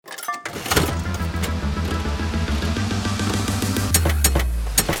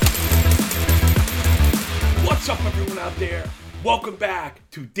Welcome back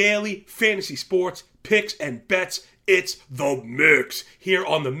to Daily Fantasy Sports Picks and Bets. It's The Mix here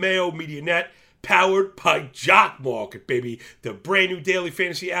on the Mayo Media Net, powered by Jock Market, baby. The brand new daily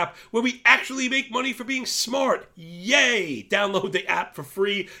fantasy app where we actually make money for being smart. Yay! Download the app for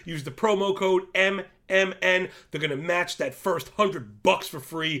free. Use the promo code MMN. They're going to match that first $100 for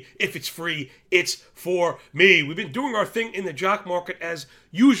free. If it's free, it's for me. We've been doing our thing in the Jock Market as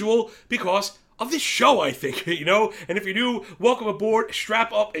usual because of this show, I think, and if you're new, welcome aboard,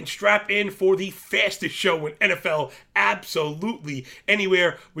 strap up and strap in for the fastest show in NFL, absolutely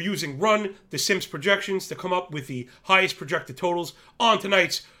anywhere. We're using Run the Sims projections to come up with the highest projected totals on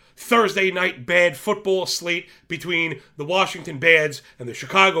tonight's Thursday night bad football slate between the Washington Bads and the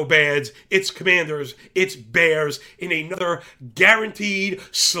Chicago Bads. It's Commanders, it's Bears in another guaranteed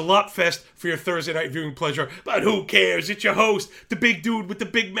slot fest for your Thursday night viewing pleasure. But who cares? It's your host, the big dude with the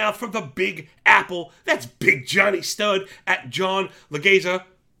big mouth from the Big Apple. That's Big Johnny Stud at John Legeza.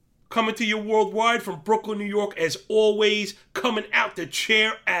 Coming to you worldwide from Brooklyn, New York, as always. Coming out the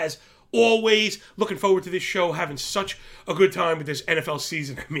chair as always. Looking forward to this show, having such a good time with this NFL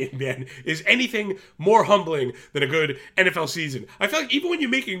season. I mean, man, is anything more humbling than a good NFL season? I feel like even when you're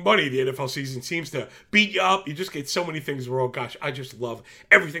making money, the NFL season seems to beat you up. You just get so many things wrong. Gosh, I just love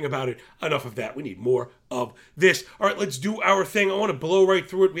everything about it. Enough of that. We need more of this. All right, let's do our thing. I want to blow right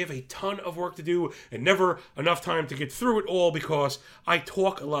through it. We have a ton of work to do and never enough time to get through it all because I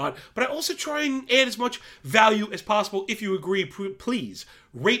talk a lot, but I also try and add as much value as possible. If you agree, please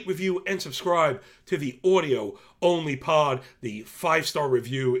rate, review, and subscribe to the audio-only pod. The 5-star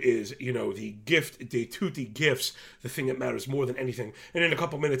review is, the gift de tutti gifts, the thing that matters more than anything. And in a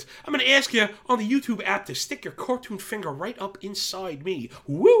couple minutes, I'm going to ask you on the YouTube app to stick your cartoon finger right up inside me.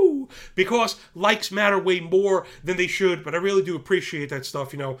 Woo! Because likes matter way more than they should, but I really do appreciate that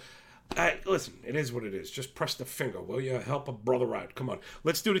stuff, Listen, it is what it is. Just press the finger, will you? Help a brother out. Come on.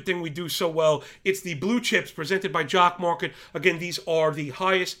 Let's do the thing we do so well. It's the Blue Chips presented by Jock Market. Again, these are the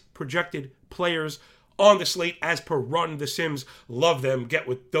highest projected players on the slate as per Run the Sims. Love them. Get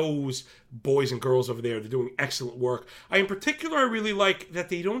with those boys and girls over there. They're doing excellent work. In particular, I really like that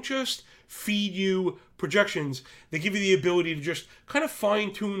they don't just feed you projections. They give you the ability to just kind of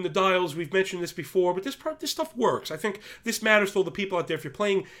fine-tune the dials. We've mentioned this before, but this stuff works. I think this matters to all the people out there. If you're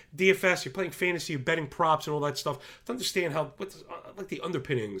playing DFS, you're playing fantasy, you're betting props and all that stuff, to understand like the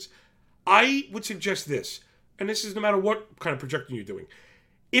underpinnings. I would suggest this, and this is no matter what kind of projecting you're doing.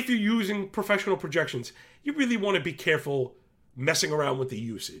 If you're using professional projections, you really want to be careful messing around with the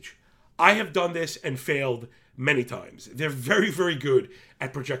usage. I have done this and failed many times. They're very, very good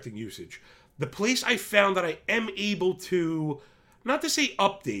at projecting usage. The place I found that I am able to, not to say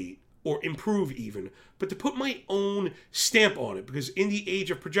update or improve even, but to put my own stamp on it, because in the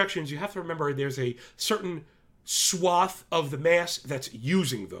age of projections, you have to remember there's a certain swath of the mass that's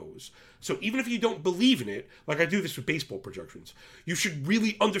using those. So even if you don't believe in it, like I do this with baseball projections, you should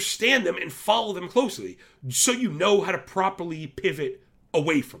really understand them and follow them closely so you know how to properly pivot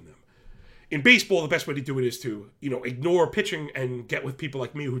away from them. In baseball, the best way to do it is to, ignore pitching and get with people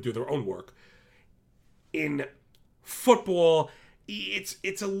like me who do their own work. In football,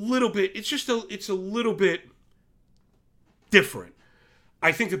 it's a little bit different.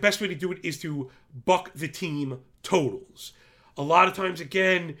 I think the best way to do it is to buck the team totals. A lot of times,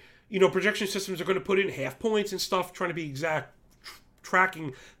 again, projection systems are going to put in half points and stuff, trying to be exact,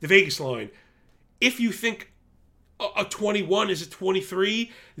 tracking the Vegas line. If you think a 21 is a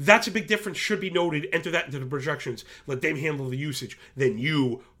 23, that's a big difference, should be noted. Enter that into the projections. Let them handle the usage. Then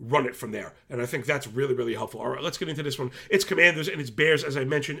you run it from there. And I think that's really, really helpful. All right, let's get into this one. It's Commanders and it's Bears, as I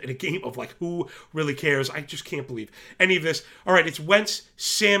mentioned, in a game of who really cares? I just can't believe any of this. All right, it's Wentz,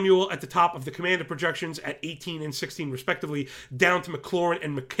 Samuel at the top of the Commander projections at 18 and 16 respectively, down to McLaurin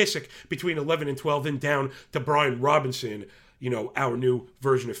and McKissick between 11 and 12, then down to Brian Robinson, our new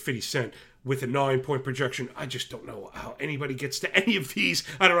version of 50 Cent, with a 9-point projection. I just don't know how anybody gets to any of these.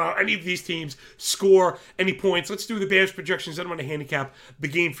 I don't know how any of these teams score any points. Let's do the Bears projections. Then I'm going to handicap the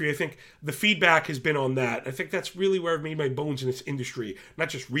game for you. I think the feedback has been on that. I think that's really where I've made my bones in this industry, not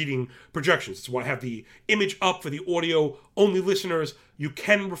just reading projections. That's why I have the image up for the audio-only listeners. You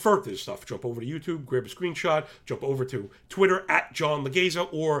can refer to this stuff. Jump over to YouTube, grab a screenshot, jump over to Twitter at John Legeza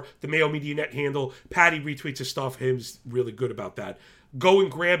or the Mayo Media Net handle. Patty retweets his stuff. He's really good about that. Go and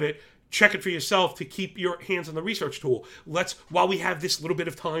grab it. Check it for yourself to keep your hands on the research tool. While we have this little bit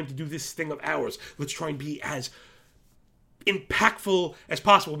of time to do this thing of ours, let's try and be as impactful as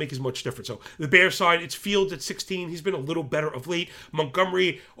possible, make as much difference. So the Bears side, it's Fields at 16. He's been a little better of late.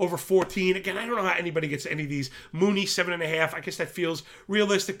 Montgomery over 14. Again, I don't know how anybody gets any of these. Mooney 7.5. I guess that feels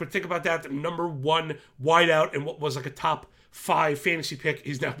realistic, but think about that. The number one wideout and what was like a top 5 fantasy pick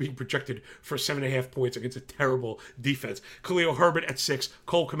is now being projected for 7.5 points against a terrible defense. Khalil Herbert at 6,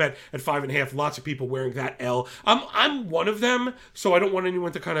 Cole Kmet at 5.5. Lots of people wearing that L. I'm one of them, so I don't want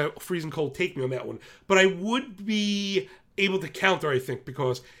anyone to kind of freezing cold take me on that one. But I would be able to counter, I think,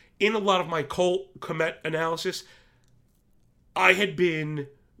 because in a lot of my Cole Kmet analysis, I had been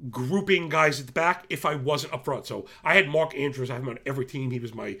grouping guys at the back if I wasn't up front. So I had Mark Andrews. I have him on every team. He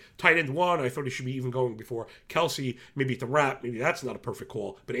was my tight end 1. I thought he should be even going before Kelsey. Maybe at the wrap. Maybe that's not a perfect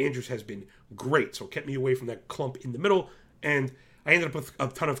call. But Andrews has been great. So it kept me away from that clump in the middle. And I ended up with a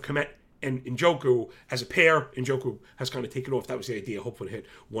ton of Kmet and Njoku as a pair. Njoku has kind of taken off. That was the idea. Hopefully hit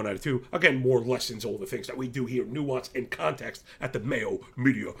 1 out of 2. Again, more lessons, all the things that we do here, nuance and context at the Mayo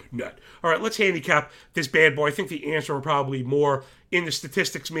Media Net. All right, let's handicap this bad boy. I think the answer are probably more in the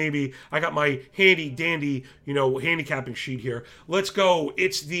statistics, maybe. I got my handy-dandy, handicapping sheet here. Let's go.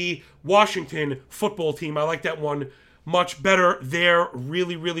 It's the Washington football team. I like that one much better. They're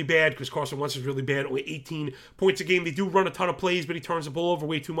really, really bad because Carson Wentz is really bad. Only 18 points a game. They do run a ton of plays, but he turns the ball over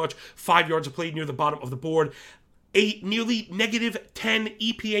way too much. 5 yards of play near the bottom of the board. A nearly negative 10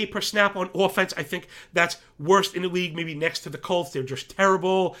 EPA per snap on offense. I think that's worst in the league, maybe next to the Colts. They're just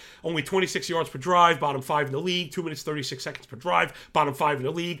terrible. Only 26 yards per drive, bottom 5 in the league. 2 minutes, 36 seconds per drive, bottom 5 in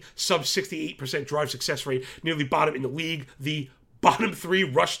the league. Sub 68% drive success rate, nearly bottom in the league. The bottom 3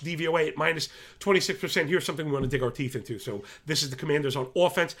 rush DVOA at minus 26%. Here's something we want to dig our teeth into. So this is the Commanders on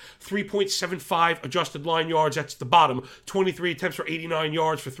offense. 3.75 adjusted line yards. That's the bottom. 23 attempts for 89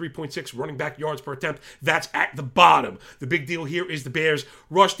 yards for 3.6 running back yards per attempt. That's at the bottom. The big deal here is the Bears'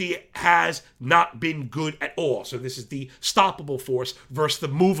 rush D has not been good at all. So this is the stoppable force versus the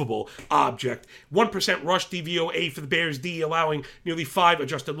movable object. 1% rush DVOA for the Bears D, allowing nearly 5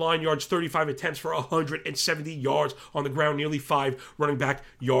 adjusted line yards, 35 attempts for 170 yards on the ground, nearly 5 running back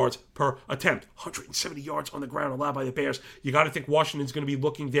yards per attempt. 170 yards on the ground allowed by the Bears. You got to think Washington's going to be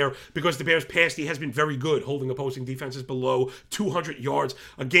looking there because the Bears' pass D has been very good, holding opposing defenses below 200 yards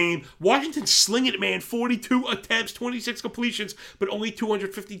a game. Washington slinging it, man. 42 attempts, 26 completions, but only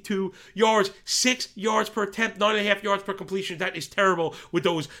 252 yards. 6 yards per attempt, 9.5 yards per completion. That is terrible with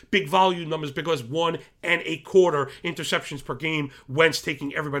those big volume numbers because 1.25 interceptions per game. Wentz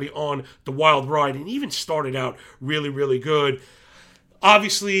taking everybody on the wild ride and even started out really, really good.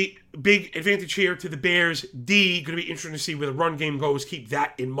 Obviously, big advantage here to the Bears D. Going to be interesting to see where the run game goes. Keep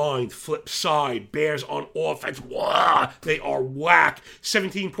that in mind. Flip side, Bears on offense. Wah, they are whack.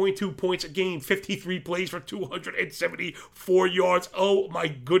 17.2 points a game. 53 plays for 274 yards. Oh my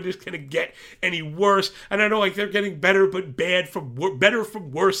goodness, can it get any worse? And I know they're getting better, but better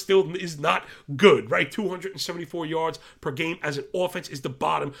from worse still is not good, right? 274 yards per game as an offense is the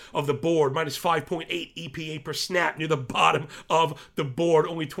bottom of the board. Minus 5.8 EPA per snap near the bottom of the board.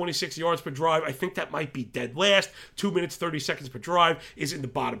 Only 26 yards per drive. I think that might be dead last. 2 minutes, 30 seconds per drive is in the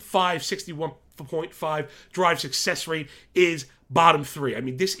bottom 5. 61.5 drive success rate is bottom 3. I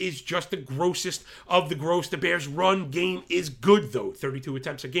mean, this is just the grossest of the gross. The Bears' run game is good, though. 32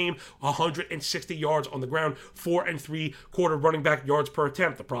 attempts a game, 160 yards on the ground, 4 3/4 running back yards per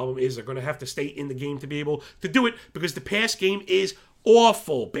attempt. The problem is they're going to have to stay in the game to be able to do it because the pass game is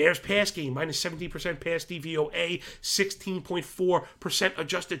awful. Bears pass game, minus 17% pass DVOA, 16.4%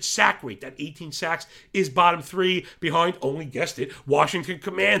 adjusted sack rate. That 18 sacks is bottom 3 behind, only guessed it, Washington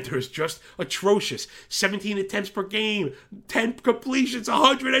Commanders. Just atrocious. 17 attempts per game, 10 completions,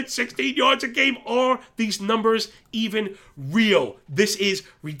 116 yards a game. Are these numbers even real? This is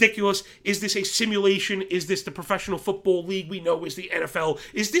ridiculous. Is this a simulation? Is this the professional football league we know is the NFL?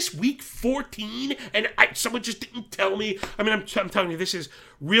 Is this week 14? And someone just didn't tell me. I mean, I'm telling you, this is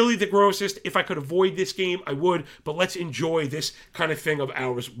really the grossest. If I could avoid this game, I would, but let's enjoy this kind of thing of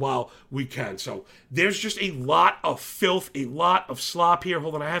ours while we can. So there's just a lot of filth, a lot of slop here.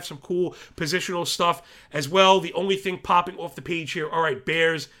 Hold on, I have some cool positional stuff as well. The only thing popping off the page here, all right,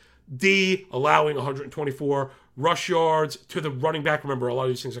 Bears D allowing 124 rush yards to the running back. Remember, a lot of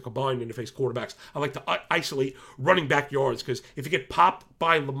these things are combined in the face quarterbacks. I like to isolate running back yards because if you get popped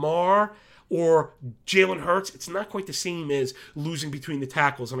by Lamar or Jalen Hurts, it's not quite the same as losing between the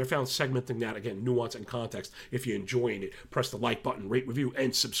tackles. And I found segmenting that, again, nuance and context. If you're enjoying it, press the like button, rate, review,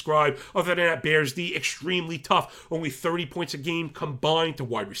 and subscribe. Other than that, Bears D, extremely tough. Only 30 points a game combined to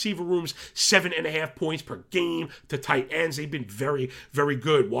wide receiver rooms. 7.5 points per game to tight ends. They've been very, very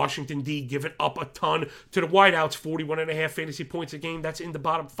good. Washington D giving up a ton to the wideouts. 41.5 fantasy points a game. That's in the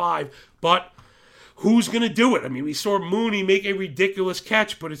bottom 5. But who's going to do it? I mean, we saw Mooney make a ridiculous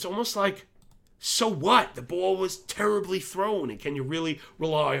catch, but it's almost like, so what? The ball was terribly thrown, and can you really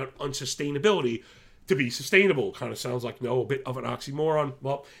rely on unsustainability to be sustainable? Kind of sounds like, no, a bit of an oxymoron.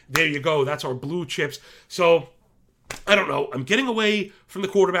 Well, there you go. That's our blue chips. So I don't know. I'm getting away from the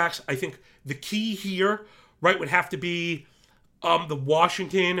quarterbacks. I think the key here, right, would have to be the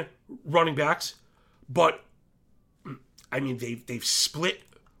Washington running backs. But, I mean, they've split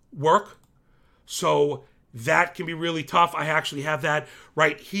work. So that can be really tough. I actually have that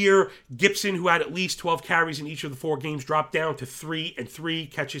right here. Gibson, who had at least 12 carries in each of the 4 games, dropped down to 3 and 3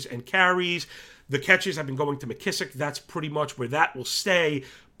 catches and carries. The catches have been going to McKissic. That's pretty much where that will stay.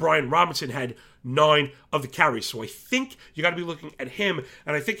 Brian Robinson had 9 of the carries. So I think you got to be looking at him.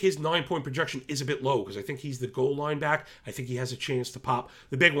 And I think his 9-point projection is a bit low because I think he's the goal line back. I think he has a chance to pop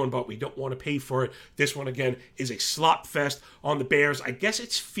the big one, but we don't want to pay for it. This one, again, is a slop fest on the Bears. I guess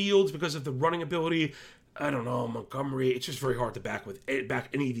it's Fields because of the running ability. I don't know, Montgomery, it's just very hard to back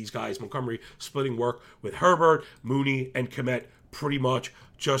any of these guys. Montgomery splitting work with Herbert, Mooney, and Kmet, pretty much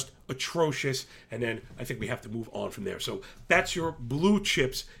just atrocious. And then I think we have to move on from there. So that's your blue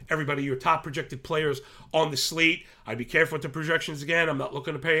chips, everybody, your top projected players on the slate. I'd be careful with the projections again. I'm not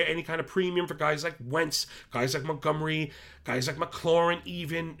looking to pay any kind of premium for guys like Wentz, guys like Montgomery, guys like McLaurin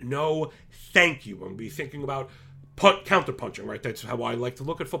even. No, thank you. I'm going to be thinking about counter-punching, right? That's how I like to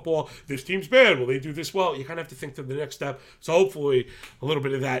look at football. This team's bad. Will they do this well? You kind of have to think to the next step. So hopefully a little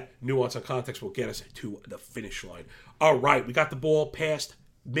bit of that nuance and context will get us to the finish line. All right, we got the ball past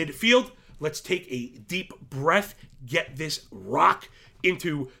midfield. Let's take a deep breath, get this rock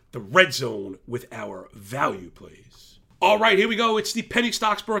into the red zone with our value plays. All right, here we go. It's the penny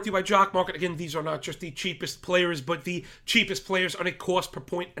stocks brought to you by Jock Market. Again, these are not just the cheapest players, but the cheapest players on a cost per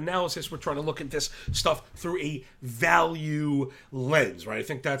point analysis. We're trying to look at this stuff through a value lens, right? I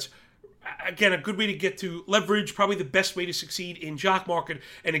think that's, again, a good way to get to leverage, probably the best way to succeed in Jock Market,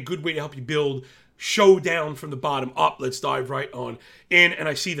 and a good way to help you build showdown from the bottom up. Let's dive right on in. And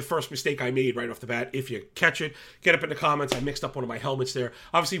I see the first mistake I made right off the bat. If you catch it, get up in the comments. I mixed up one of my helmets there.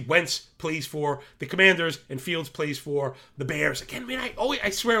 Obviously, Wentz plays for the Commanders and Fields plays for the Bears. Again, man, I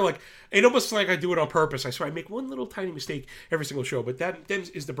swear, like, it almost like I do it on purpose. I swear I make one little tiny mistake every single show, but that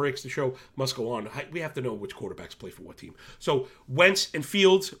is the breaks. The show must go on. We have to know which quarterbacks play for what team. So Wentz and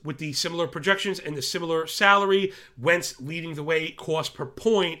Fields with the similar projections and the similar salary. Wentz leading the way, cost per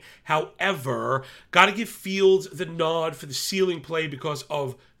point. However, got to give Fields the nod for the ceiling play because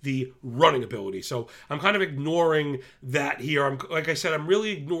of the running ability. So I'm kind of ignoring that here. Like I said, I'm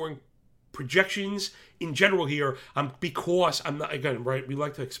really ignoring projections in general here because I'm not, again, right, we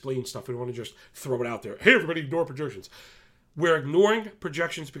like to explain stuff. We don't want to just throw it out there. Hey, everybody, ignore projections. We're ignoring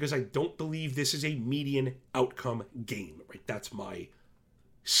projections because I don't believe this is a median outcome game, right? That's my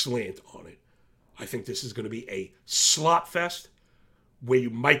slant on it. I think this is going to be a slot fest where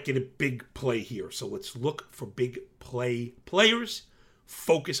you might get a big play here. So let's look for big players,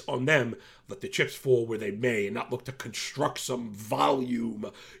 focus on them, let the chips fall where they may, and not look to construct some volume,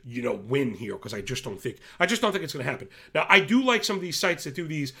 win here, because I just don't think it's going to happen. Now, I do like some of these sites that do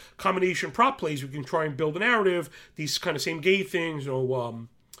these combination prop plays. You can try and build a narrative, these kind of same game things,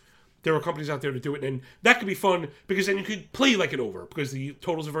 there are companies out there to do it, and that could be fun because then you could play like an over because the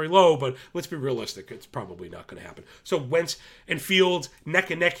totals are very low, but let's be realistic. It's probably not going to happen. So Wentz and Fields, neck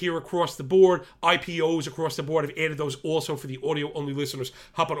and neck here across the board. IPOs across the board. I've added those also for the audio-only listeners.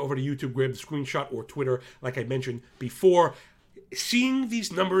 Hop on over to YouTube, grab the screenshot, or Twitter, like I mentioned before. Seeing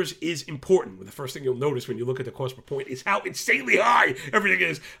these numbers is important. The first thing you'll notice when you look at the cost per point is how insanely high everything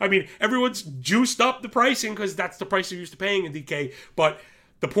is. I mean, everyone's juiced up the pricing because that's the price they're used to paying in DK, but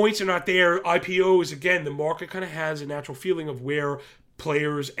the points are not there. IPOs, again, the market kind of has a natural feeling of where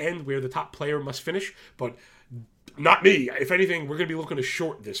players end, where the top player must finish, but not me. If anything, we're going to be looking to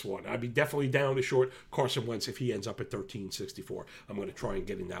short this one. I'd be definitely down to short Carson Wentz if he ends up at 13.64. I'm going to try and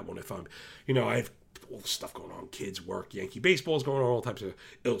get in that one if I'm, I have all the stuff going on, kids, work, Yankee baseball's going on, all types of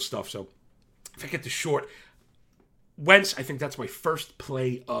ill stuff. So if I get to short Wentz, I think that's my first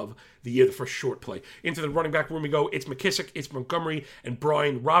play of the year, the first short play. Into the running back room we go. It's McKissic, it's Montgomery, and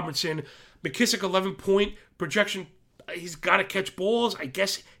Brian Robinson. McKissic, 11-point projection. He's got to catch balls. I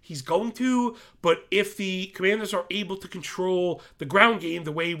guess he's going to. But if the Commanders are able to control the ground game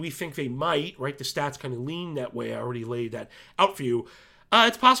the way we think they might, right? The stats kind of lean that way. I already laid that out for you.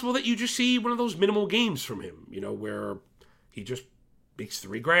 It's possible that you just see one of those minimal games from him, where he just makes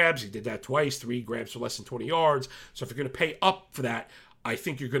 3 grabs. He did that twice, 3 grabs for less than 20 yards. So if you're going to pay up for that, I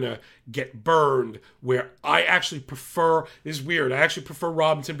think you're going to get burned, where I actually prefer, this is weird, I actually prefer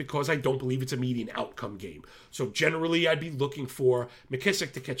Robinson because I don't believe it's a median outcome game. So generally, I'd be looking for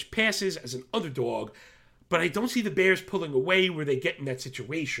McKissic to catch passes as an underdog, but I don't see the Bears pulling away where they get in that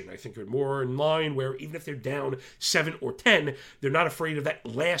situation. I think they're more in line where even if they're down 7 or 10, they're not afraid of that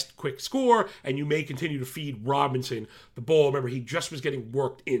last quick score, and you may continue to feed Robinson the ball. Remember, he just was getting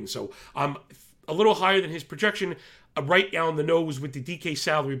worked in, so I'm a little higher than his projection. right down the nose with the DK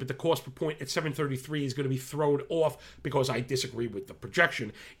salary, but the cost per point at 733 is going to be thrown off because I disagree with the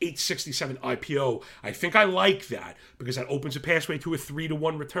projection. 867 IPO. I think I like that because that opens a pathway to a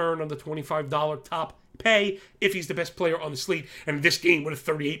 3-to-1 return on the $25 top pay if he's the best player on the slate. And in this game with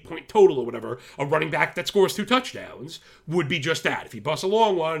a 38-point total or whatever, a running back that scores 2 touchdowns would be just that. If he busts a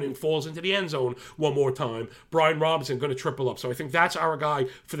long one and falls into the end zone one more time, Brian Robinson going to triple up. So I think that's our guy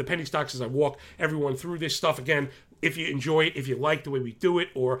for the penny stocks as I walk everyone through this stuff. Again, if you enjoy it, if you like the way we do it,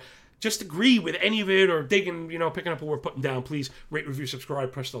 or just agree with any of it, or digging, picking up what we're putting down, please rate, review,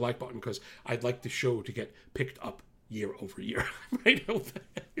 subscribe, press the like button, because I'd like the show to get picked up year over year. Right?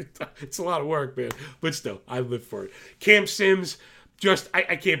 It's a lot of work, man. But still, I live for it. Cam Sims,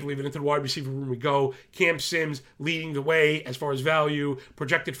 I can't believe it. Into the wide receiver room we go. Cam Sims leading the way as far as value,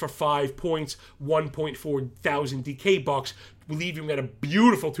 projected for 5 points, 1.4 thousand DK bucks. We leave him at a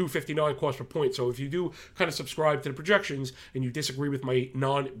beautiful 259 cost per point. So if you do kind of subscribe to the projections and you disagree with my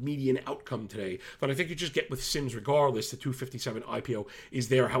non-median outcome today, but I think you just get with Sims regardless. The 257 IPO is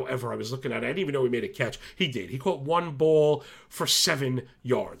there. However, I was looking at it. I didn't even know he made a catch. He did. He caught one ball for 7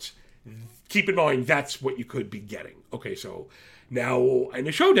 yards. Keep in mind, that's what you could be getting. Okay, so now in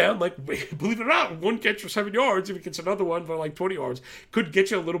the showdown, believe it or not, one catch for 7 yards, if he gets another one for 20 yards, could get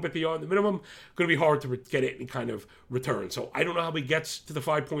you a little bit beyond the minimum. Going to be hard to get any kind of return. So I don't know how he gets to the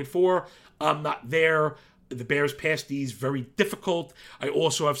 5.4. I'm not there. The Bears pass these very difficult. I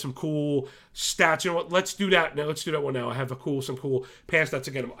also have some cool stats. You know what? Let's do that now. Let's do that one now. I have some cool pass stats.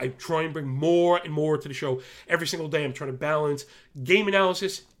 Again, I try and bring more and more to the show every single day. I'm trying to balance game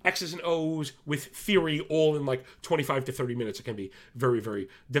analysis, X's and O's with theory, all in 25 to 30 minutes. It can be very, very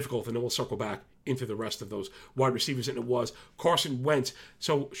difficult. And then we'll circle back into the rest of those wide receivers. And it was Carson Wentz.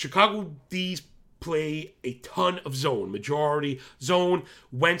 So Chicago D's play a ton of zone. Majority zone.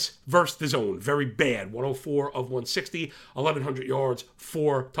 Wentz versus the zone. Very bad. 104 of 160. 1,100 yards.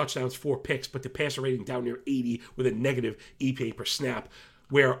 4 touchdowns. 4 picks. But the passer rating down near 80 with a negative EPA per snap.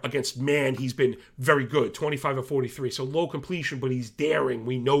 Where against man, he's been very good. 25 of 43. So low completion, but he's daring.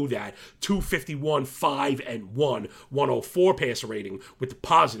 We know that. 251, 5 and 1. 104 passer rating with the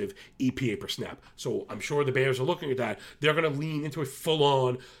positive EPA per snap. So I'm sure the Bears are looking at that. They're going to lean into a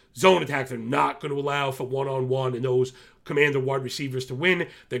full-on zone attack. They're not going to allow for one-on-one and those commander wide receivers to win.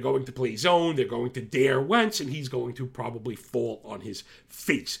 They're going to play zone. They're going to dare Wentz, and he's going to probably fall on his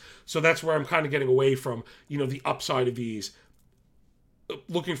face. So that's where I'm kind of getting away from, the upside of these.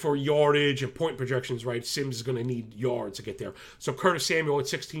 Looking for yardage and point projections, right? Sims is going to need yards to get there. So Curtis Samuel at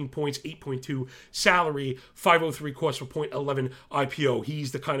 16 points, 8.2 salary, 503 cost per point, 11 IPO.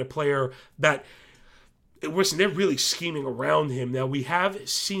 He's the kind of player that, listen, they're really scheming around him. Now, we have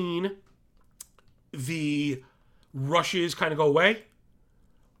seen the rushes kind of go away,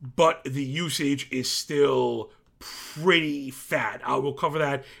 but the usage is still pretty fat. I will cover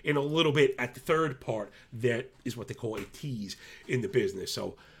that in a little bit at the third part. That is what they call a tease in the business.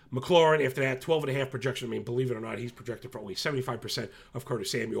 So McLaurin, after that, 12.5 projection. Believe it or not, he's projected for only 75% of Curtis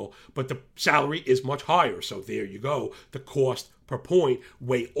Samuel, but the salary is much higher. So there you go. The cost per point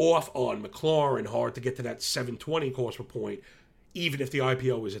way off on McLaurin. Hard to get to that 720 cost per point, even if the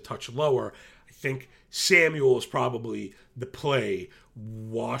IPO is a touch lower. I think Samuel is probably the play.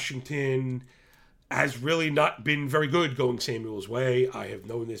 Washington has really not been very good going Samuel's way. I have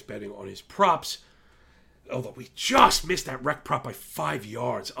known this betting on his props. Although we just missed that rec prop by 5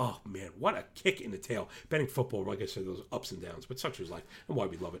 yards. Oh, man, what a kick in the tail. Betting football, like I said, those ups and downs. But such is life, and why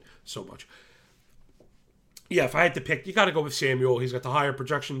we love it so much. Yeah, if I had to pick, you got to go with Samuel. He's got the higher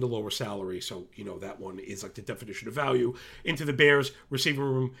projection, the lower salary. So, that one is like the definition of value. Into the Bears receiving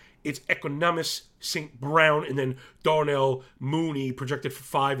room, it's Economist, St. Brown, and then Darnell Mooney projected for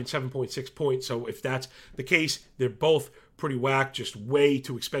 5 and 7.6 points. So if that's the case, they're both pretty whack, just way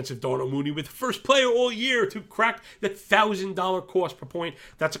too expensive. Darnell Mooney with first player all year to crack the $1,000 cost per point.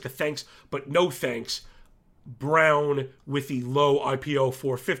 That's like a thanks, but no thanks. Brown with the low IPO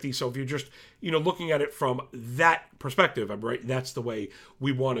 450. So if you're just, looking at it from that perspective, I'm right, that's the way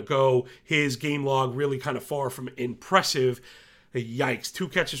we want to go. His game log really kind of far from impressive. Yikes. 2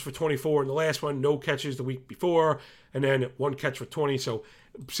 catches for 24 in the last one, no catches the week before, and then 1 catch for 20. So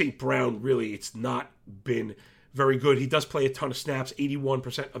St. Brown, really, it's not been very good. He does play a ton of snaps,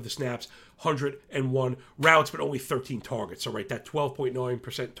 81% of the snaps, 101 routes, but only 13 targets. So, right, that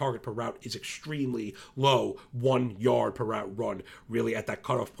 12.9% target per route is extremely low. 1 yard per route run, really at that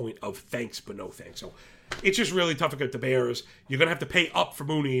cutoff point of thanks, but no thanks. So, it's just really tough to get the Bears. You're going to have to pay up for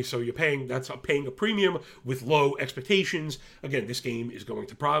Mooney, so that's paying a premium with low expectations. Again, this game is going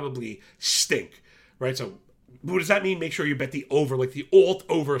to probably stink, right? So, what does that mean? Make sure you bet the over, like the alt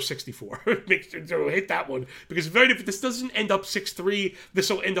over 64. Make sure to hit that one. Because if this doesn't end up 6-3, this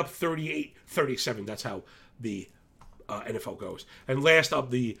will end up 38-37. That's how the NFL goes. And last up,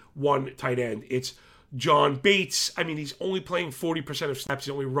 the one tight end. It's John Bates. I mean, he's only playing 40% of snaps.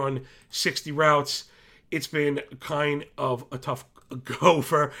 He's only run 60 routes. It's been kind of a tough go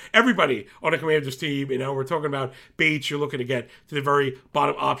for everybody on a Commanders team. And now we're talking about Bates. You're looking to get to the very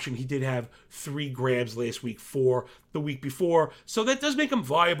bottom option. He did have 3 grabs last week, 4 the week before. So that does make him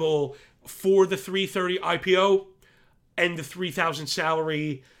viable for the 330 IPO and the 3,000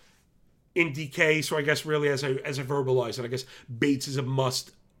 salary in DK. So I guess really as I verbalize it, I guess Bates is a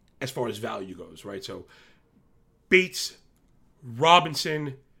must as far as value goes, right? So Bates,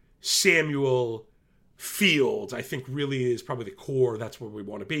 Robinson, Samuel, Fields, I think really is probably the core. That's where we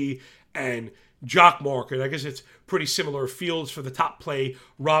want to be. And jock market, I guess it's pretty similar. Fields for the top play,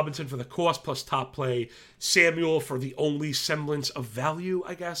 Robinson for the cost plus top play, Samuel for the only semblance of value,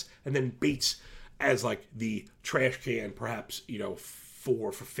 I guess, and then Bates as like the trash can, perhaps,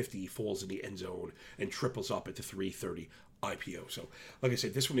 4 for 50 falls in the end zone and triples up at the 330 IPO. So, like I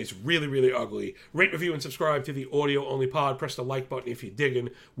said, this one is really, really ugly. Rate, review, and subscribe to the audio-only pod. Press the like button if you're digging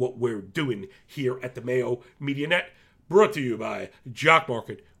what we're doing here at the Mayo Media Net. Brought to you by Jock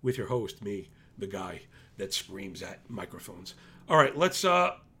Market with your host, me, the guy that screams at microphones. All right, let's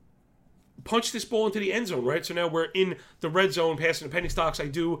punch this ball into the end zone, right? So now we're in the red zone, passing the penny stocks. I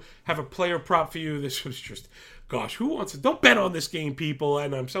do have a player prop for you. This was just, gosh, who wants to? Don't bet on this game, people.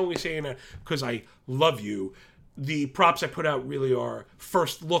 And I'm only saying that because I love you. The props I put out really are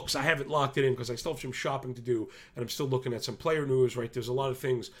first looks. I haven't locked it in because I still have some shopping to do, and I'm still looking at some player news, right? There's a lot of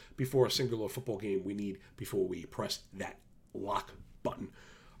things before a singular football game we need before we press that lock button.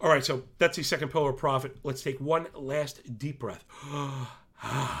 All right, so that's the second pillar of profit. Let's take one last deep breath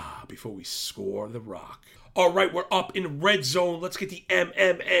before we score the rock. All right, we're up in red zone. Let's get the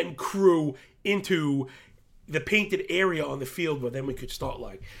MMN crew into the painted area on the field where then we could start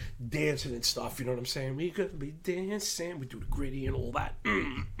like dancing and stuff, you know what I'm saying? We could be dancing, we do the gritty and all that.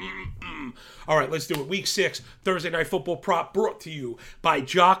 All right, let's do it. Week 6, Thursday Night Football prop brought to you by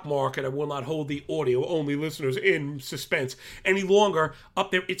Jock Market. I will not hold the audio-only listeners in suspense any longer.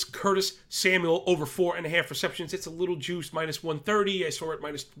 Up there, it's Curtis Samuel over 4.5 receptions. It's a little juice, minus 130. I saw it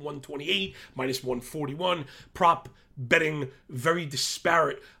minus 128, minus 141. Prop betting, very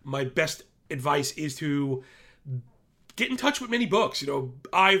disparate. My best advice is to get in touch with many books.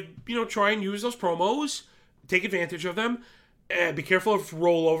 Try and use those promos, take advantage of them, and be careful of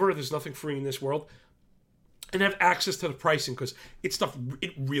rollover. There's nothing free in this world, and have access to the pricing because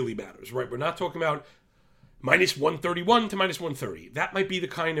it really matters, right? We're not talking about minus 131 to minus 130. That might be the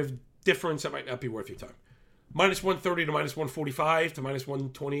kind of difference that might not be worth your time. Minus 130 to minus 145 to minus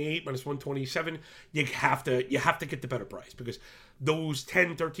 128, minus 127, you have to get the better price because those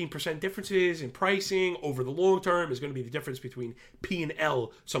 10, 13% differences in pricing over the long term is going to be the difference between P and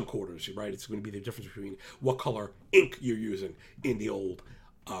L some quarters, right? It's going to be the difference between what color ink you're using in the old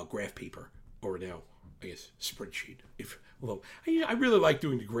graph paper or now, I guess, spreadsheet. Although I really like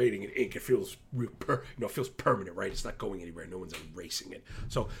doing the grading in ink. It feels feels permanent, right? It's not going anywhere. No one's erasing it.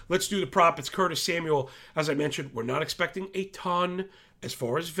 So let's do the prop. It's Curtis Samuel. As I mentioned, we're not expecting a ton as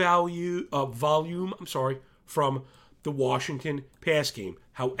far as volume. From the Washington pass game.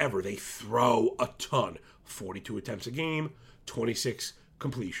 However, they throw a ton. 42 attempts a game, 26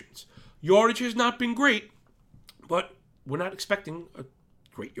 completions. Yardage has not been great, but we're not expecting a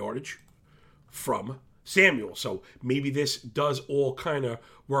great yardage from Samuel. So maybe this does all kind of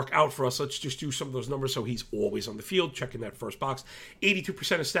work out for us. Let's just do some of those numbers so he's always on the field. Checking that first box.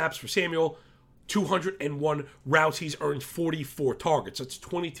 82% of snaps for Samuel. 201 routes. He's earned 44 targets. That's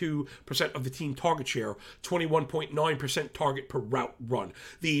 22% of the team target share. 21.9% target per route run.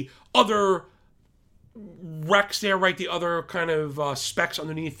 The other recs there, right? The other kind of specs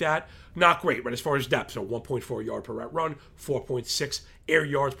underneath that, not great, right? As far as depth, so 1.4 yard per route run, 4.6 air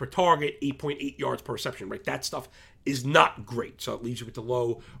yards per target, 8.8 yards per reception, right? That stuff is not great. So it leaves you with the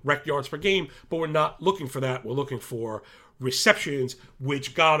low rec yards per game, but we're not looking for that. We're looking for receptions,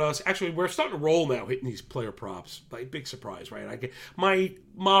 which got us, actually, we're starting to roll now, hitting these player props. Like, big surprise, right? I get my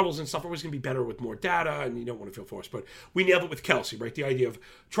models and stuff are always going to be better with more data, and you don't want to feel forced, but we nailed it with Kelsey, right? The idea of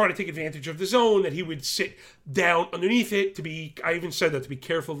trying to take advantage of the zone, that he would sit down underneath it to be, I even said that, to be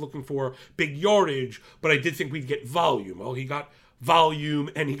careful of looking for big yardage, but I did think we'd get volume. Well, he got volume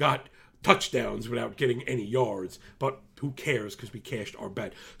and he got touchdowns without getting any yards, but who cares because we cashed our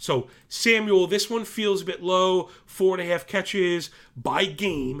bet. So Samuel, this one feels a bit low. 4.5 catches by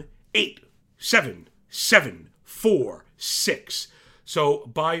game. 8, 7, 7, 4, 6. So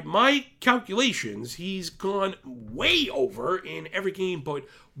by my calculations, he's gone way over in every game but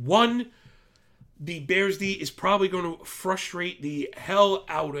one. The Bears D is probably going to frustrate the hell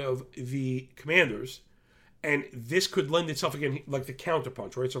out of the Commanders. And this could lend itself, again, like the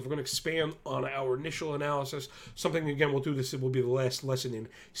counterpunch, right? So if we're going to expand on our initial analysis, something, again, we'll do this, it will be the last lesson in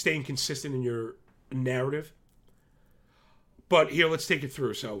staying consistent in your narrative. But here, let's take it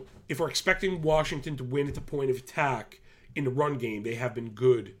through. So if we're expecting Washington to win at the point of attack in the run game, they have been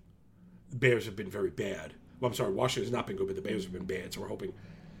good. The Bears have been very bad. Well, I'm sorry, Washington has not been good, but the Bears have been bad. So we're hoping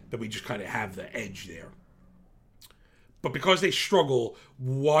that we just kind of have the edge there. But because they struggle,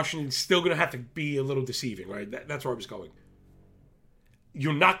 Washington's still going to have to be a little deceiving, right? That's where I was going.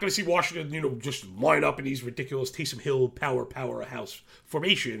 You're not going to see Washington, just line up in these ridiculous Taysom Hill powerhouse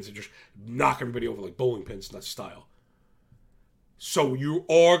formations and just knock everybody over like bowling pins in that style. So you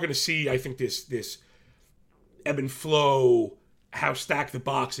are going to see, I think, this ebb and flow, how stacked the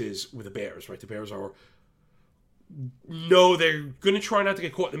box is with the Bears, right? The Bears they're going to try not to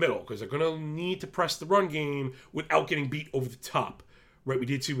get caught in the middle because they're going to need to press the run game without getting beat over the top, right? We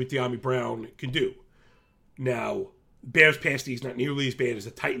did see what De'Ami Brown can do. Now, Bears pass D is not nearly as bad as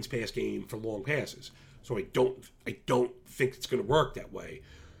the Titans pass game for long passes, so I don't think it's going to work that way.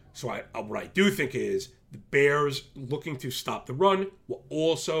 So what I do think is the Bears looking to stop the run, while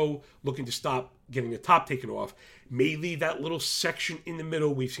also looking to stop getting the top taken off, may leave that little section in the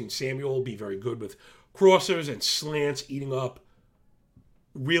middle. We've seen Samuel be very good with crossers and slants, eating up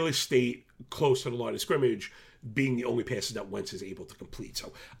real estate close to the line of scrimmage, being the only passes that Wentz is able to complete.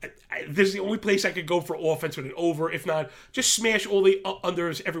 So this is the only place I could go for offense with an over. If not, just smash all the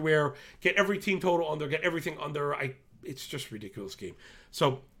unders everywhere, get every team total under, get everything under. It's just a ridiculous game.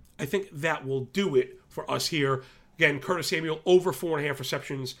 So I think that will do it for us here. Again, Curtis Samuel over 4.5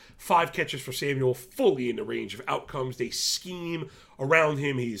 receptions, 5 catches for Samuel, fully in the range of outcomes. They scheme around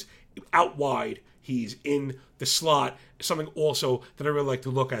him. He's out wide. He's in the slot, something also that I really like to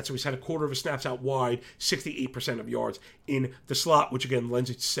look at. So he's had a quarter of his snaps out wide, 68% of yards in the slot, which again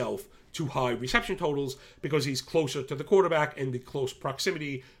lends itself to high reception totals because he's closer to the quarterback and the close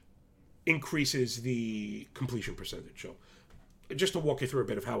proximity increases the completion percentage. So just to walk you through a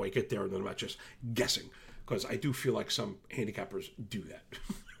bit of how I get there and then I'm not just guessing, because I do feel like some handicappers do that,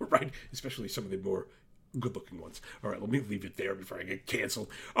 right? Especially some of the more good-looking ones. All right, let me leave it there before I get canceled.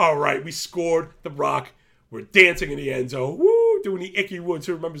 All right, we scored the rock. We're dancing in the end zone. Woo! Doing the Icky Woods.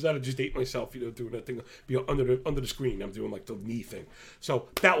 Who remembers that? I just ate myself, doing that thing under the screen. I'm doing like the knee thing. So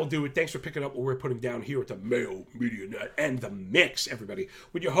that will do it. Thanks for picking up what we're putting down here at the Mayo Media Net and the Mix, everybody.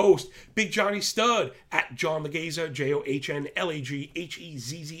 With your host, Big Johnny Stud, at John Lageza, JohnLaghezza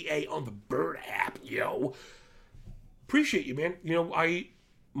on the Bird app, yo. Appreciate you, man.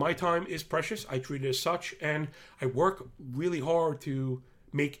 My time is precious. I treat it as such, and I work really hard to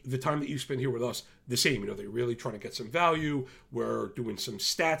make the time that you spend here with us the same. They're really trying to get some value. We're doing some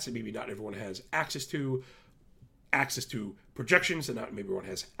stats that maybe not everyone has access to projections that not everyone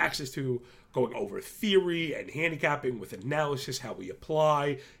has access to, going over theory and handicapping with analysis, how we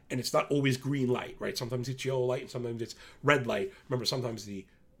apply, and it's not always green light, right? Sometimes it's yellow light and sometimes it's red light. Remember, sometimes the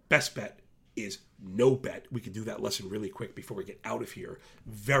best bet is no bet. We can do that lesson really quick before we get out of here.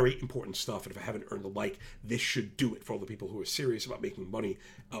 Very important stuff, and if I haven't earned the like, this should do it for all the people who are serious about making money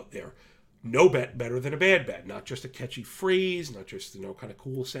out there. No bet better than a bad bet. Not just a catchy phrase, not just, kind of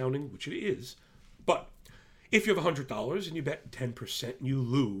cool sounding, which it is. But if you have $100 and you bet 10% and you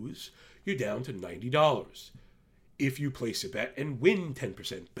lose, you're down to $90. If you place a bet and win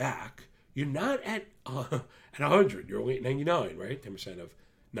 10% back, you're not at 100. You're only at 99, right? 10% of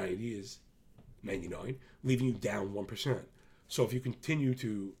 90 is 99, leaving you down 1%. So if you continue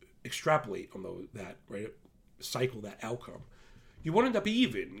to extrapolate on that, right, cycle that outcome, you won't end up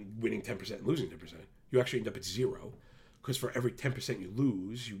even winning 10% and losing 10%. You actually end up at 0, because for every 10% you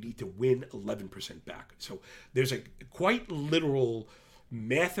lose, you need to win 11% back. So there's a quite literal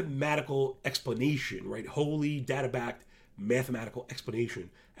mathematical explanation, right, wholly data-backed mathematical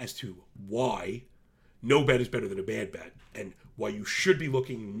explanation as to why no bet is better than a bad bet, and why you should be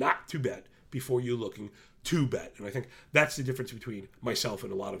looking not to bet before you're looking to bet. And I think that's the difference between myself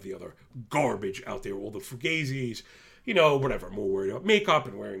and a lot of the other garbage out there, all the fugazis, whatever, more worried about makeup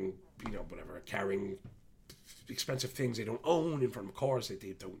and wearing, whatever, carrying expensive things they don't own in front of cars that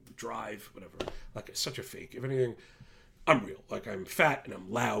they don't drive, whatever. Like, it's such a fake. If anything, I'm real. Like, I'm fat and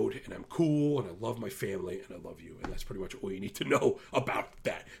I'm loud and I'm cool and I love my family and I love you. And that's pretty much all you need to know about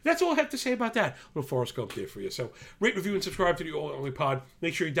that. That's all I have to say about that. Little Forrest Gump there for you. So rate, review, and subscribe to the All Only Pod.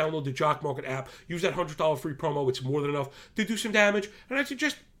 Make sure you download the Jock Market app. Use that $100 free promo. It's more than enough to do some damage. And I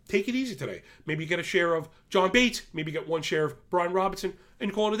suggest take it easy today. Maybe get a share of John Bates, maybe get one share of Brian Robinson,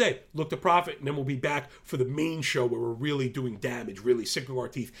 and call it a day. Look to profit, and then we'll be back for the main show where we're really doing damage, really sinking our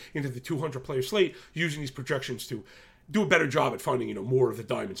teeth into the 200-player slate, using these projections to do a better job at finding, more of the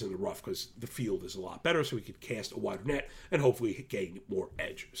diamonds in the rough, because the field is a lot better, so we could cast a wider net and hopefully gain more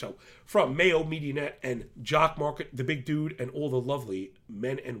edge. So from Mayo Media Net and Jock Market, the big dude, and all the lovely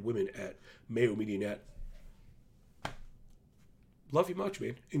men and women at Mayo Media Net, love you much,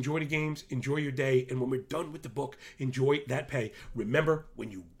 man. Enjoy the games, enjoy your day, and when we're done with the book, enjoy that pay. Remember,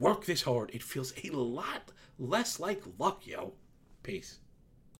 when you work this hard, it feels a lot less like luck, yo. Peace.